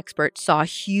polygraph expert saw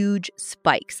huge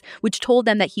spikes, which told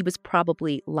them that he was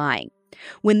probably lying.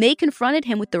 When they confronted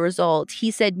him with the results,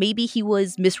 he said maybe he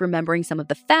was misremembering some of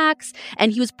the facts,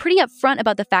 and he was pretty upfront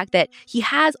about the fact that he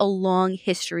has a long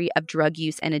history of drug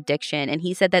use and addiction, and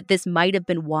he said that this might have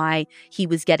been why he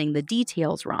was getting the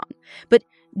details wrong. But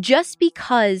just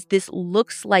because this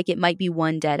looks like it might be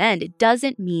one dead end, it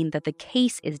doesn't mean that the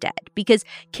case is dead, because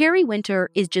Kerry Winter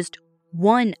is just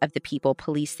one of the people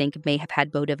police think may have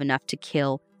had motive enough to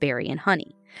kill Barry and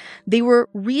Honey. They were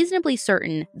reasonably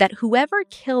certain that whoever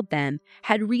killed them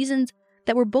had reasons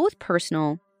that were both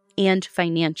personal and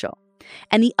financial.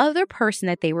 And the other person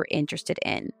that they were interested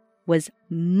in was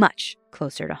much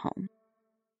closer to home.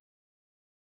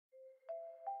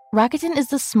 Rakuten is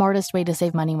the smartest way to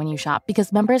save money when you shop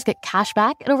because members get cash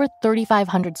back at over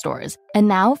 3,500 stores. And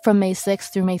now, from May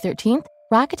 6th through May 13th,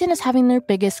 Rakuten is having their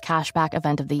biggest cashback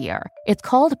event of the year. It's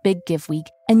called Big Give Week,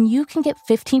 and you can get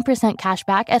 15% cash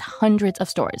back at hundreds of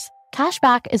stores.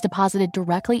 Cashback is deposited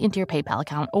directly into your PayPal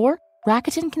account, or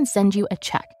Rakuten can send you a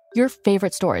check. Your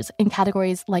favorite stores in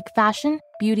categories like fashion,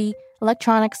 beauty,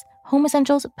 electronics, home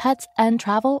essentials, pets, and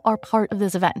travel are part of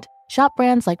this event. Shop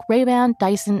brands like Ray-Ban,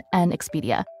 Dyson, and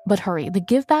Expedia. But hurry, the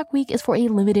Give Back Week is for a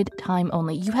limited time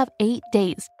only. You have 8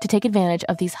 days to take advantage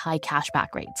of these high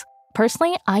cashback rates.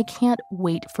 Personally, I can't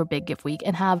wait for Big Give Week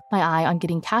and have my eye on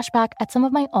getting cash back at some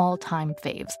of my all-time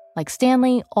faves, like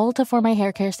Stanley, Ulta for my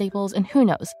hair care staples, and who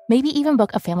knows, maybe even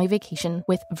book a family vacation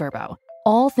with Vrbo.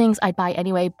 All things I'd buy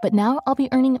anyway, but now I'll be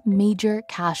earning major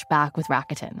cash back with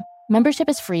Rakuten. Membership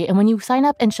is free, and when you sign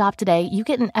up and shop today, you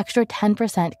get an extra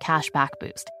 10% cash back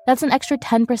boost. That's an extra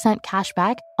 10% cash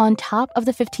back on top of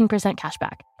the 15% cash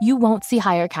back. You won't see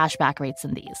higher cash back rates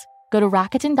than these. Go to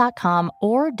Rakuten.com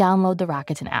or download the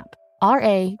Rakuten app.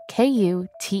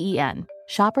 Rakuten.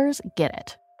 Shoppers get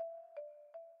it.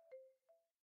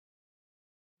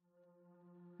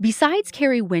 Besides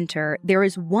Kerry Winter, there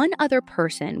is one other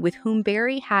person with whom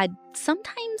Barry had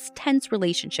sometimes tense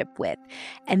relationship with,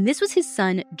 and this was his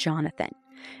son, Jonathan.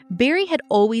 Barry had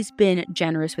always been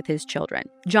generous with his children.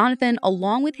 Jonathan,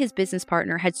 along with his business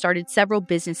partner, had started several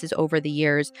businesses over the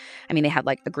years. I mean, they had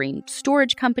like a green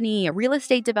storage company, a real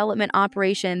estate development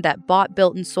operation that bought,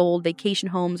 built, and sold vacation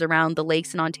homes around the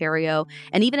lakes in Ontario,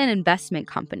 and even an investment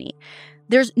company.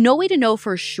 There's no way to know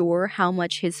for sure how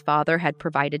much his father had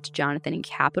provided to Jonathan in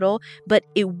capital, but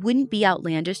it wouldn't be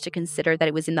outlandish to consider that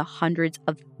it was in the hundreds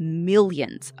of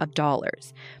millions of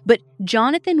dollars. But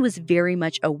Jonathan was very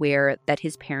much aware that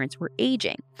his parents were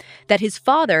aging, that his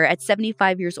father, at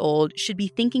 75 years old, should be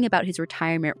thinking about his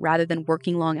retirement rather than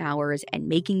working long hours and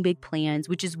making big plans,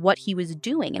 which is what he was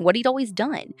doing and what he'd always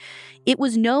done. It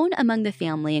was known among the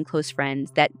family and close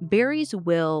friends that Barry's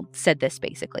will said this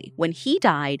basically. When he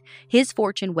died, his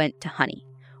fortune went to Honey.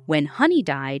 When Honey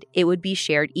died, it would be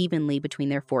shared evenly between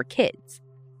their 4 kids.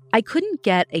 I couldn't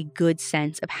get a good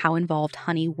sense of how involved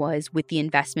Honey was with the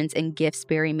investments and gifts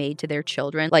Barry made to their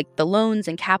children, like the loans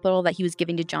and capital that he was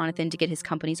giving to Jonathan to get his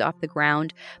companies off the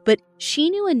ground. But she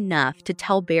knew enough to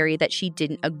tell Barry that she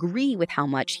didn't agree with how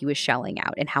much he was shelling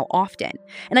out and how often.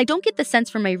 And I don't get the sense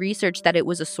from my research that it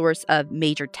was a source of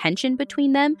major tension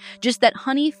between them, just that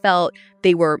Honey felt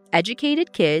they were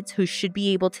educated kids who should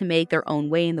be able to make their own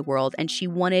way in the world, and she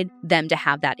wanted them to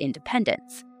have that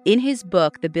independence. In his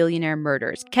book, The Billionaire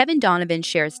Murders, Kevin Donovan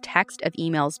shares text of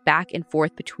emails back and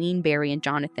forth between Barry and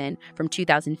Jonathan from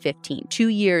 2015, 2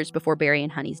 years before Barry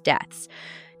and Honey's deaths.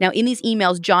 Now, in these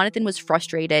emails, Jonathan was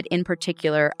frustrated, in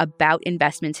particular, about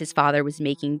investments his father was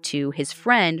making to his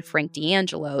friend, Frank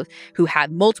D'Angelo, who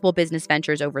had multiple business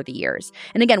ventures over the years.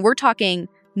 And again, we're talking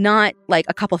not like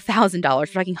a couple $1,000s, we're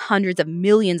talking hundreds of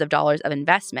millions of dollars of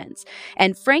investments.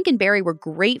 And Frank and Barry were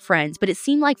great friends, but it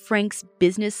seemed like Frank's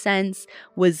business sense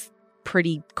was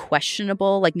pretty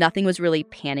questionable. Like nothing was really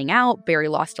panning out. Barry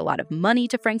lost a lot of money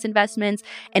to Frank's investments,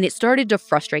 and it started to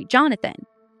frustrate Jonathan.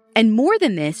 And more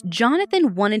than this,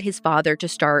 Jonathan wanted his father to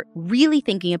start really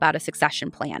thinking about a succession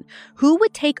plan. Who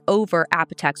would take over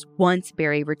Apotex once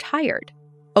Barry retired?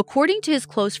 According to his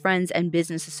close friends and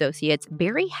business associates,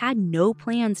 Barry had no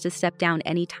plans to step down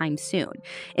anytime soon.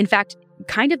 In fact,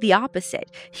 kind of the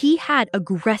opposite. He had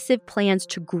aggressive plans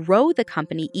to grow the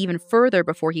company even further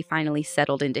before he finally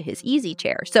settled into his easy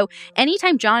chair. So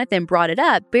anytime Jonathan brought it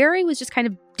up, Barry was just kind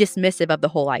of dismissive of the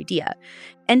whole idea.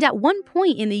 And at one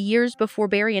point in the years before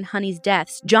Barry and Honey's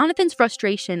deaths, Jonathan's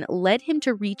frustration led him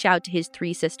to reach out to his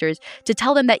 3 sisters to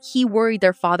tell them that he worried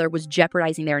their father was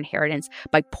jeopardizing their inheritance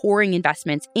by pouring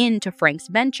investments into Frank's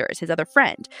ventures, his other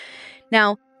friend.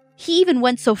 Now, he even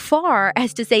went so far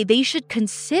as to say they should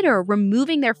consider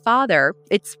removing their father,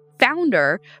 its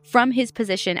founder, from his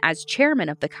position as chairman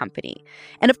of the company.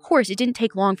 And of course, it didn't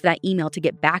take long for that email to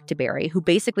get back to Barry, who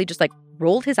basically just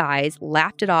rolled his eyes,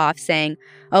 laughed it off, saying,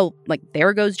 oh,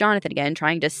 there goes Jonathan again,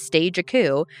 trying to stage a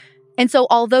coup. And so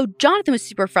although Jonathan was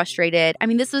super frustrated,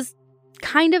 this was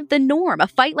kind of the norm. A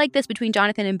fight like this between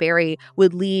Jonathan and Barry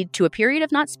would lead to a period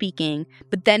of not speaking,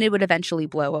 but then it would eventually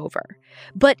blow over.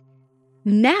 But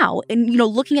now, and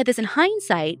looking at this in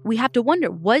hindsight, we have to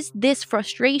wonder, was this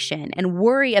frustration and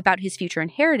worry about his future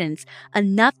inheritance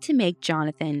enough to make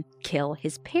Jonathan kill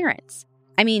his parents?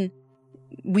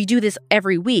 We do this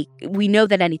every week. We know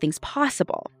that anything's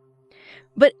possible.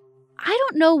 But I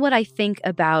don't know what I think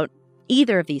about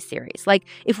either of these theories.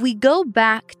 If we go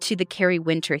back to the Carrie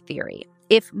Winter theory,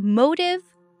 if motive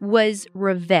was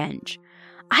revenge,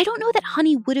 I don't know that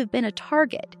Honey would have been a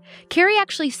target. Carrie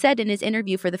actually said in his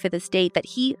interview for The Fifth Estate that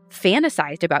he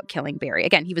fantasized about killing Barry.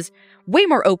 Again, he was way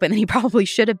more open than he probably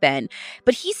should have been.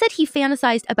 But he said he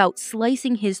fantasized about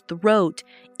slicing his throat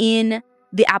in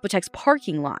the Apotex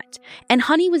parking lot. And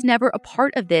Honey was never a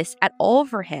part of this at all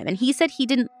for him. And he said he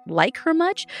didn't like her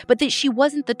much, but that she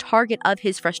wasn't the target of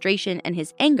his frustration and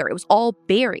his anger. It was all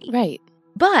Barry. Right.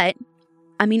 But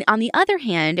on the other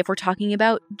hand, if we're talking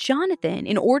about Jonathan,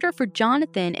 in order for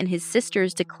Jonathan and his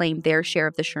sisters to claim their share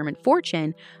of the Sherman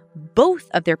fortune, both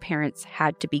of their parents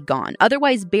had to be gone.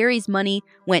 Otherwise, Barry's money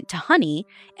went to Honey,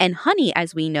 and Honey,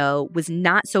 as we know, was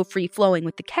not so free-flowing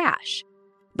with the cash.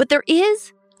 But there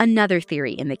is another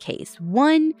theory in the case,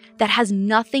 one that has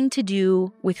nothing to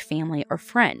do with family or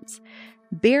friends.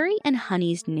 Barry and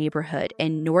Honey's neighborhood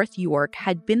in North York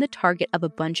had been the target of a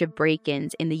bunch of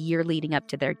break-ins in the year leading up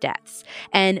to their deaths.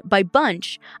 And by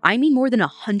bunch, I mean more than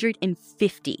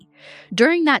 150.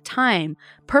 During that time,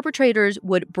 perpetrators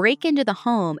would break into the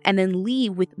home and then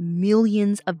leave with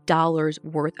millions of dollars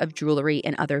worth of jewelry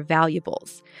and other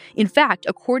valuables. In fact,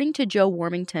 according to Joe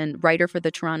Warmington, writer for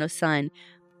the Toronto Sun,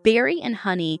 Barry and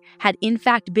Honey had in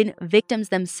fact been victims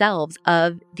themselves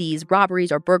of these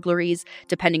robberies or burglaries,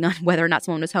 depending on whether or not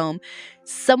someone was home.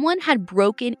 Someone had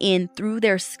broken in through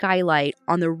their skylight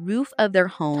on the roof of their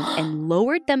home and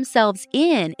lowered themselves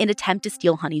in an attempt to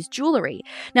steal Honey's jewelry.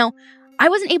 Now, I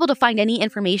wasn't able to find any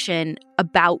information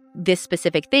about this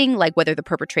specific thing, like whether the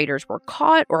perpetrators were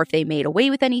caught or if they made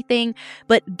away with anything,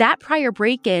 but that prior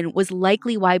break-in was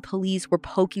likely why police were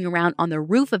poking around on the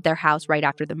roof of their house right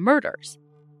after the murders.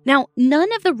 Now,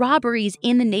 none of the robberies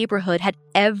in the neighborhood had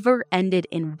ever ended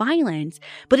in violence,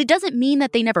 but it doesn't mean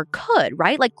that they never could,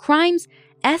 right? Crimes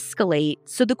escalate.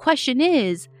 So the question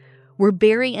is, were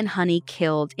Barry and Honey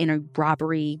killed in a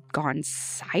robbery gone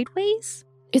sideways?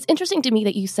 It's interesting to me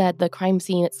that you said the crime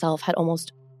scene itself had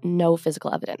almost no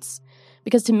physical evidence.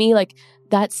 Because to me,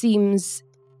 that seems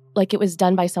like it was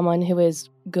done by someone who is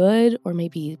good or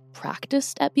maybe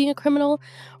practiced at being a criminal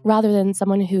rather than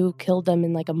someone who killed them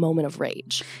in like a moment of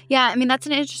rage. Yeah, I mean, that's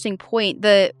an interesting point.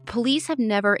 The police have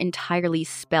never entirely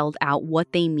spelled out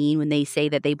what they mean when they say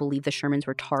that they believe the Shermans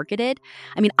were targeted.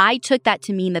 I mean, I took that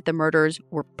to mean that the murders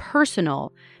were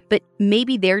personal, but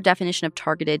maybe their definition of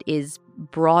targeted is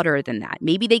broader than that.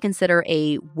 Maybe they consider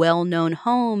a well-known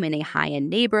home in a high-end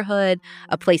neighborhood,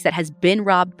 a place that has been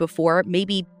robbed before,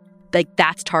 maybe like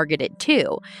that's targeted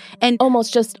too. And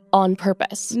almost just on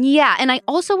purpose. Yeah. And I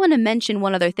also want to mention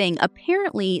one other thing.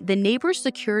 Apparently, the neighbor's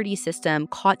security system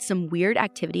caught some weird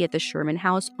activity at the Sherman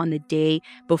house on the day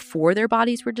before their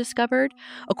bodies were discovered.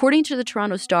 According to the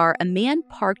Toronto Star, a man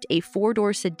parked a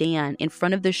 4-door sedan in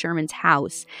front of the Sherman's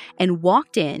house and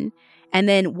walked in and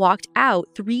then walked out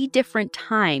 3 different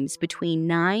times between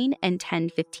 9 and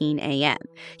 10:15 a.m.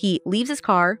 He leaves his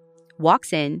car,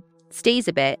 walks in, stays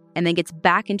a bit, and then gets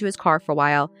back into his car for a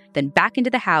while, then back into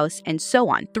the house, and so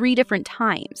on, 3 different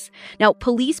times. Now,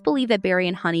 police believe that Barry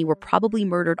and Honey were probably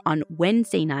murdered on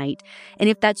Wednesday night, and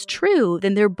if that's true,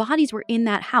 then their bodies were in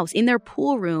that house, in their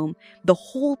pool room, the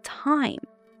whole time.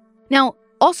 Now,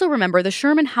 also remember, the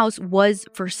Sherman house was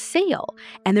for sale,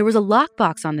 and there was a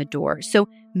lockbox on the door, so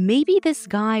maybe this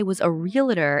guy was a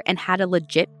realtor and had a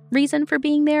legit reason for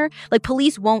being there. Like,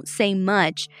 police won't say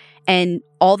much, and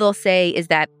all they'll say is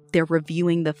that they're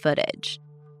reviewing the footage.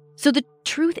 So the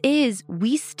truth is,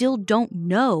 we still don't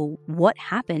know what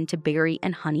happened to Barry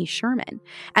and Honey Sherman.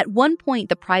 At one point,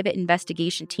 the private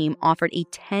investigation team offered a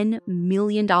 $10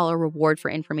 million reward for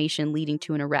information leading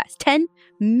to an arrest. $10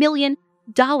 million.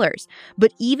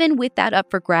 But even with that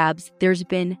up for grabs, there's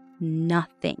been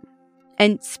nothing.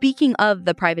 And speaking of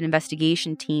the private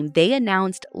investigation team, they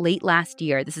announced late last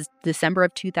year, this is December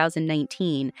of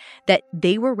 2019, that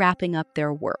they were wrapping up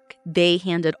their work. They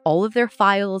handed all of their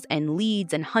files and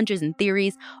leads and hunches and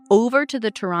theories over to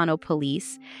the Toronto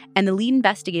police. And the lead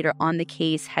investigator on the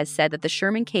case has said that the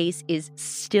Sherman case is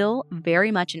still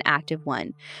very much an active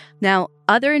one. Now,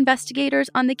 other investigators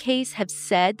on the case have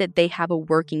said that they have a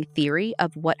working theory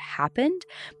of what happened,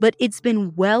 but it's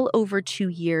been well over 2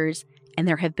 years, and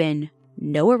there have been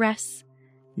no arrests,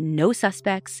 no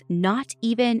suspects, not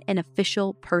even an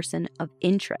official person of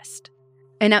interest.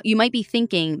 And now you might be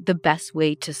thinking the best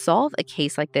way to solve a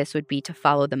case like this would be to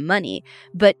follow the money,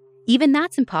 but even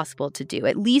that's impossible to do,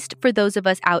 at least for those of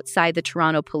us outside the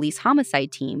Toronto Police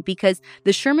Homicide Team, because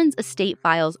the Sherman's estate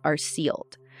files are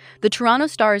sealed. The Toronto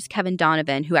Star's Kevin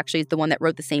Donovan, who actually is the one that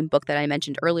wrote the same book that I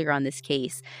mentioned earlier on this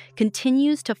case,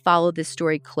 continues to follow this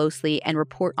story closely and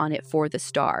report on it for the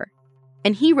Star.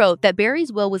 And he wrote that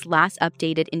Barry's will was last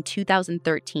updated in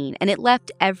 2013, and it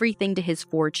left everything to his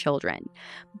 4 children.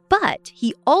 But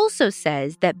he also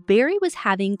says that Barry was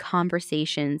having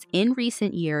conversations in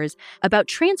recent years about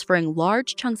transferring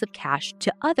large chunks of cash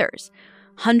to others.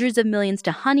 Hundreds of millions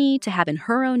to Honey to have in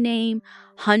her own name,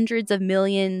 hundreds of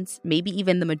millions, maybe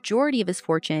even the majority of his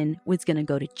fortune was going to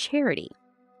go to charity.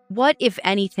 What, if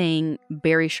anything,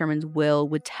 Barry Sherman's will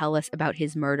would tell us about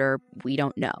his murder, we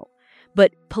don't know.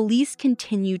 But police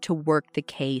continue to work the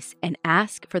case and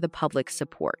ask for the public's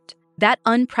support. That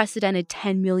unprecedented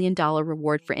 $10 million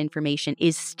reward for information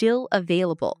is still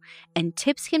available, and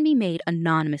tips can be made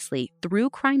anonymously through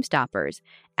Crime Stoppers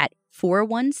at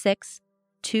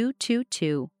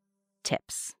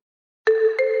 416-222-TIPS.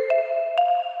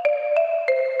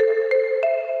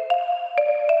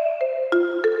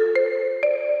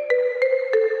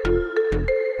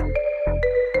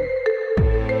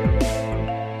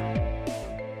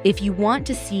 If you want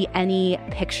to see any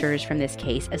pictures from this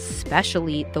case,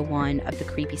 especially the one of the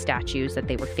creepy statues that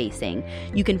they were facing,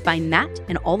 you can find that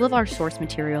and all of our source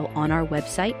material on our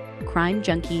website,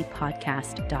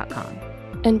 crimejunkiepodcast.com.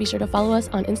 And be sure to follow us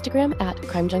on Instagram at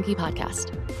Crime Junkie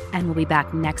Podcast. And we'll be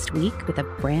back next week with a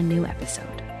brand new episode.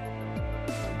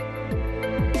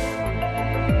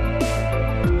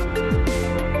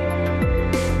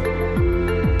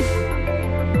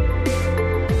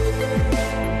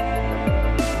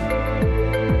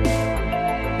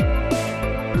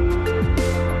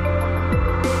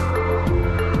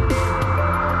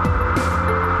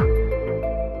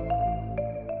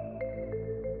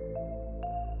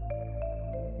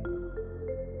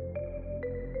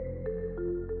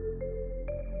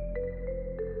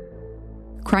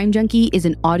 Crime Junkie is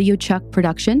an Audio Chuck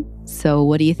production. So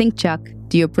what do you think, Chuck?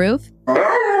 Do you approve?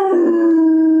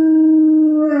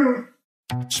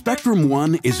 Spectrum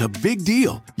One is a big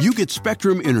deal. You get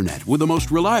Spectrum Internet with the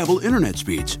most reliable internet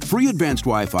speeds, free advanced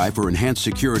Wi-Fi for enhanced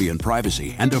security and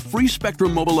privacy, and a free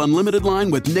Spectrum Mobile Unlimited line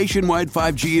with nationwide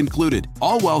 5G included,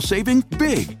 all while saving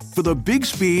big. For the big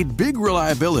speed, big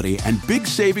reliability, and big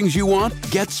savings you want,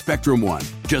 get Spectrum One.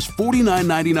 Just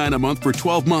 $49.99 a month for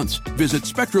 12 months. Visit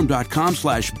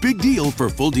spectrum.com/big deal for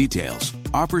full details.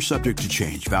 Offer subject to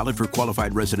change. Valid for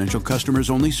qualified residential customers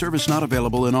only. Service not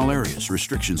available in all areas.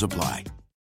 Restrictions apply.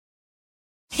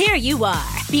 Here you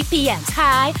are, BPMs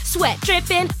high, sweat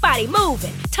dripping, body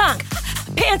moving, tongue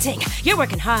panting. You're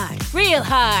working hard, real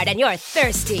hard, and you're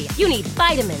thirsty. You need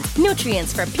vitamins,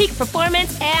 nutrients for peak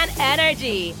performance and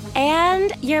energy.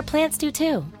 And your plants do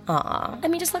too. Aw, I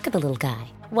mean, just look at the little guy.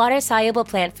 Water-soluble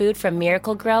plant food from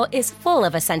Miracle Grow is full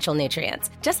of essential nutrients.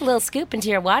 Just a little scoop into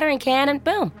your watering can and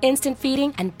boom, instant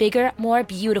feeding and bigger, more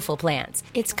beautiful plants.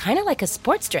 It's kind of like a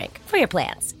sports drink for your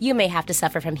plants. You may have to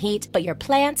suffer from heat, but your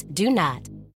plants do not.